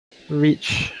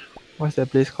reach. What's that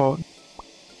place called?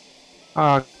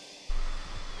 The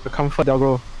Comfort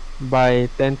Delgro by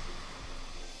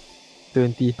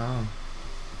 10:20. Oh.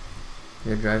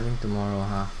 You're driving tomorrow,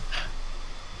 huh?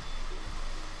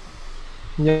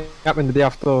 Yep, and the day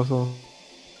after also.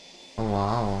 Oh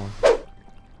wow.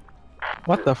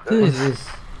 What the f What's is this?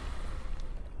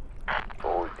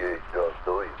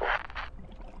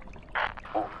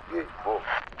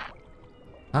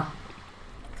 Huh?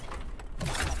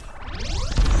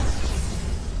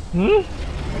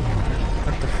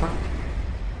 What the fuck?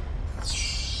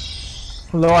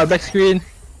 Hello, I back screen.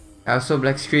 I also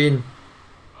black screen.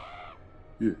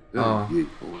 Oh.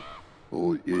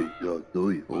 Oh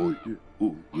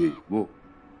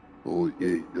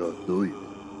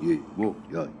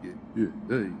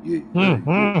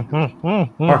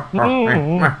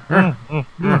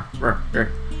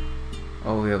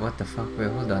wait, what the fuck?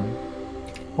 Wait, hold on.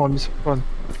 On this one.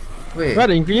 Wait. Where are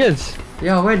the ingredients?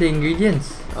 Yeah, where are the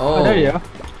ingredients? Oh. There you are.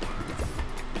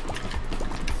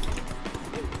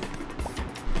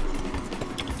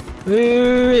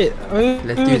 Wait,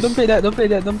 Lettuce. don't play that, don't play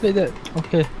that, don't play that.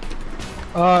 Okay.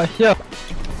 Here.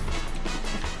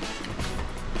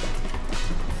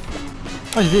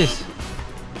 What is this?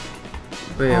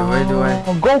 Wait, where do I?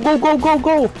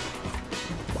 Go!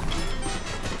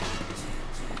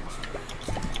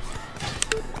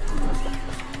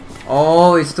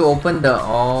 Oh, it's to open the.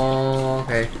 Oh,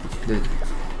 okay. Dude.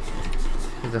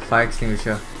 There's a fire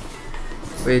extinguisher.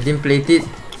 Wait, you didn't plate it?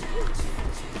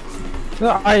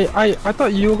 No, I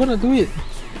thought you were gonna do it.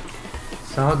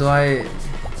 So how do I?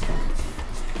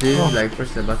 Do you like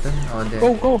push the button or there?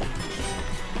 Go.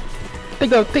 Take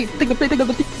the plate,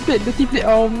 the tea plate.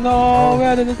 Oh no, Oh.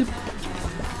 where are the tea?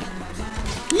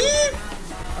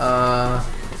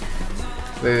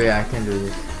 Wait, I can do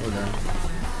this. Hold on.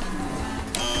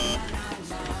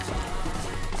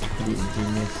 The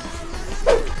genius.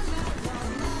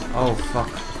 Oh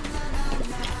fuck.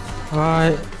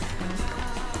 Alright.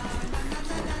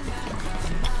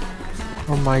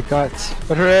 Oh my god,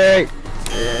 Patrick!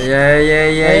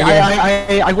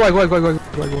 Yeah. I go.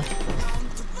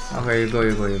 Okay, you go.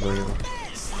 Wait,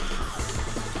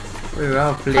 we're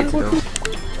out of plates though.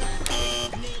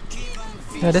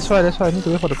 Yeah, that's why I need to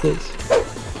wait for the plates.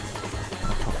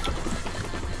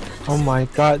 Oh my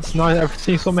god, now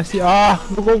everything's so messy. Go.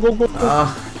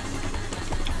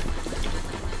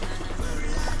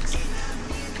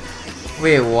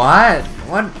 Wait, what?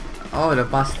 What? Oh, the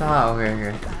pasta.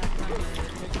 Okay.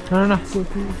 No.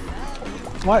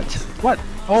 What?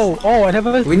 Oh, I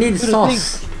never. We need do the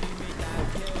sauce. thing.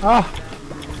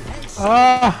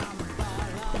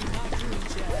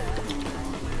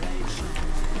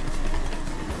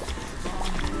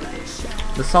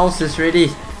 The sauce is ready.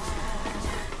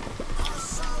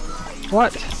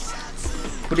 What?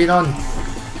 Put it on.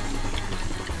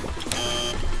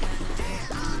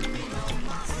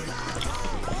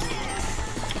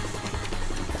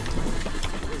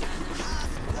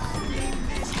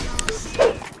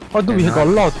 Oh dude, we got a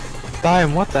lot of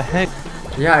time, what the heck?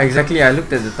 Yeah, exactly. I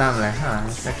looked at the time like,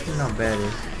 it's actually not bad.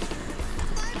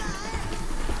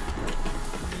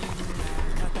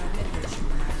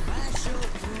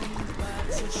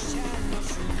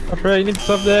 Alright, you need to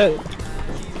serve that.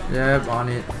 Yep, on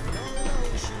it.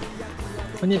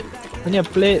 I need a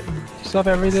plate to serve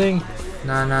everything.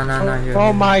 No, here.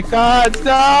 Oh my god,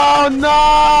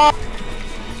 no!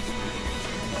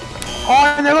 Oh,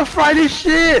 I never fried this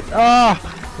shit! So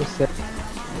sad.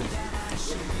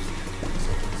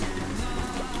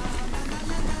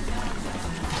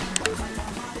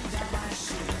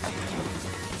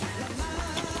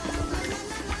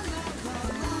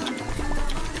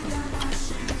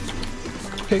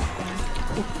 Okay.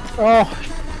 Oh.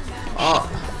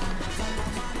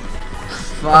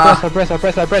 Fuck. I press.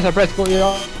 Go here.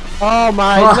 Oh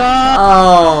my Fuck. god!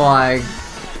 Oh my.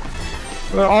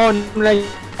 We're on like.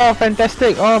 Oh,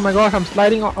 fantastic! Oh my gosh, I'm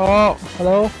sliding. Oh,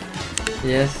 hello.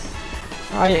 Yes.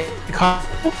 I can't.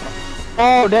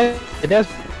 Oh, that's.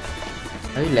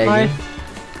 Are you lagging?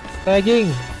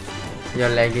 Lagging. You're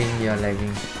lagging.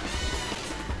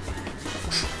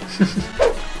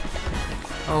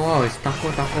 Oh wow, it's taco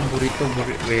burrito.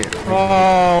 Wait.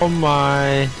 Oh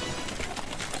my.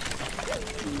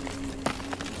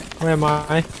 Where am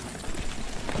I?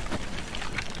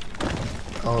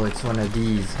 Oh, it's one of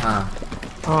these, huh?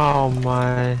 Oh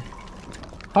my.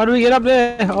 How do we get up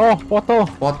there? Oh, portal.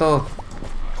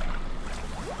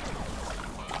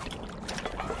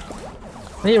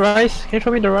 I need rice. Can you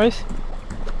show me the rice?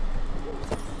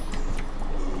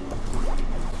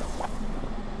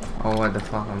 Oh, what the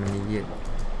fuck? I'm an idiot.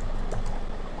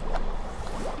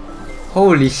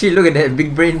 Holy shit, look at that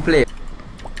big brain plate.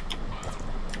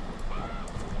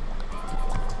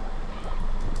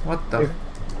 What the?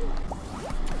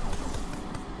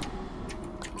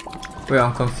 Wait,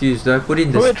 I'm confused. Do I put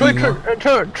in the steamer?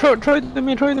 Throw it to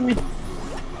me, throw it to me.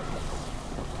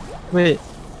 Wait.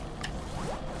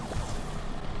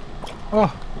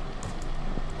 Oh.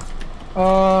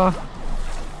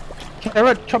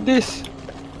 Carrot, chop this.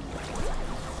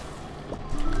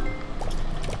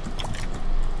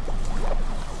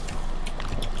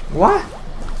 What?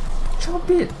 Chop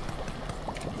it.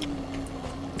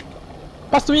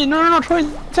 Pass to me. No, throw it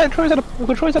inside, throw it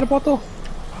inside the bottle.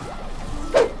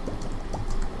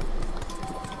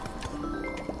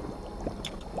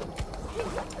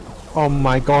 Oh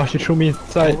my gosh, you threw me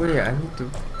inside. Oh wait, I need to...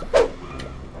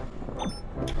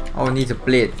 Oh, it needs a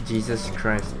plate. Jesus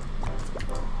Christ.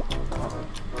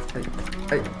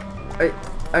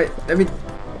 Let me...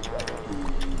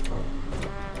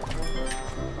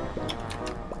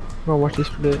 Oh, watch this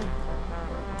plate.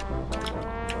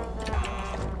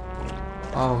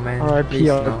 Oh man, RIP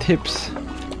our tips.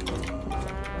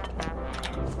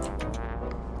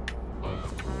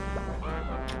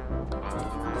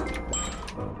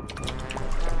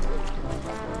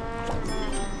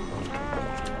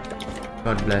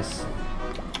 God bless.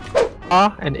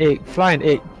 Flour and egg, flour and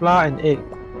egg, flour and egg.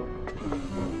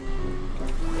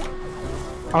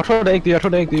 I'll throw the egg to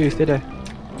you, stay there.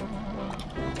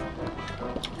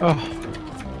 Oh.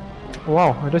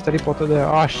 Wow, I just teleported there.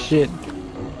 Ah shit.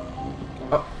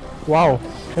 Oh. Wow,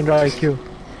 Chandra IQ.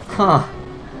 Huh.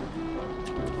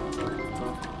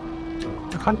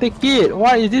 I can't take it.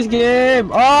 What is this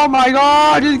game? Oh my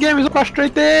god, this game is so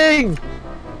frustrating.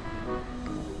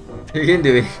 You can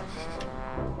do it.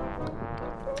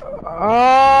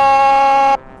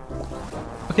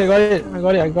 Okay, I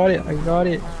got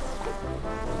it.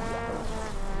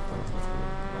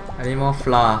 I need more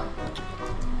flour.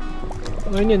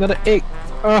 I need another egg.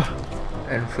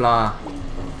 And flour.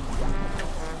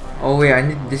 Oh wait, I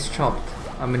need this chopped.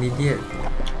 I'm an idiot.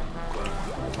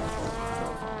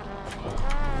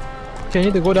 Okay, I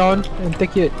need to go down and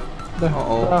take it.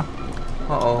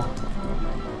 Uh-oh.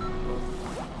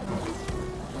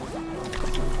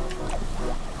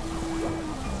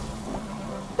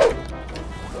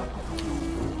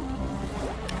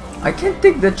 I can't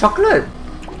take the chocolate!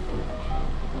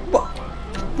 What?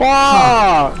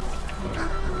 Wow!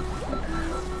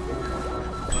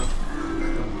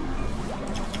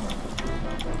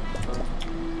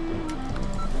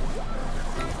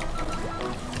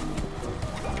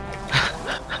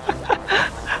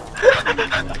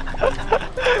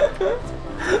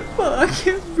 I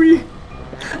can't breathe.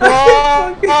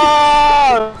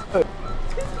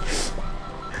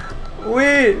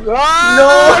 Wait!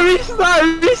 No!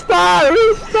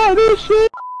 Restart this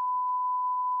shit!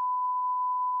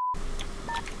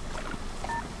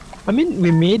 I mean,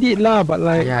 we made it lah, but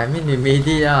like... Yeah, I mean we made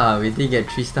it lah. We did get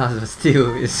 3 stars, but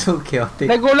still, it's so chaotic.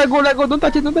 Let go, don't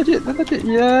touch it,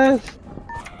 yes!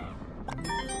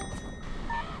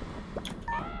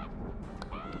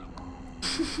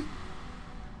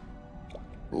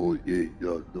 Oh yeah,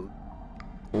 no.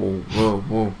 Oh,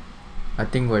 whoa. I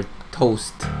think we're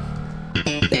toast.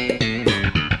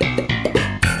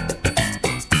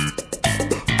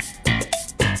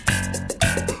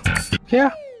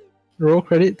 Yeah. Roll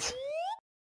credits.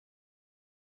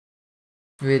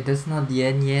 Wait, that's not the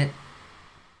end yet.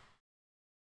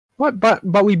 What?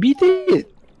 But we beat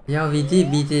it! Yeah, we did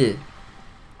beat it.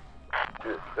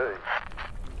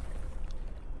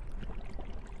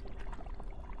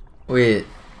 Wait.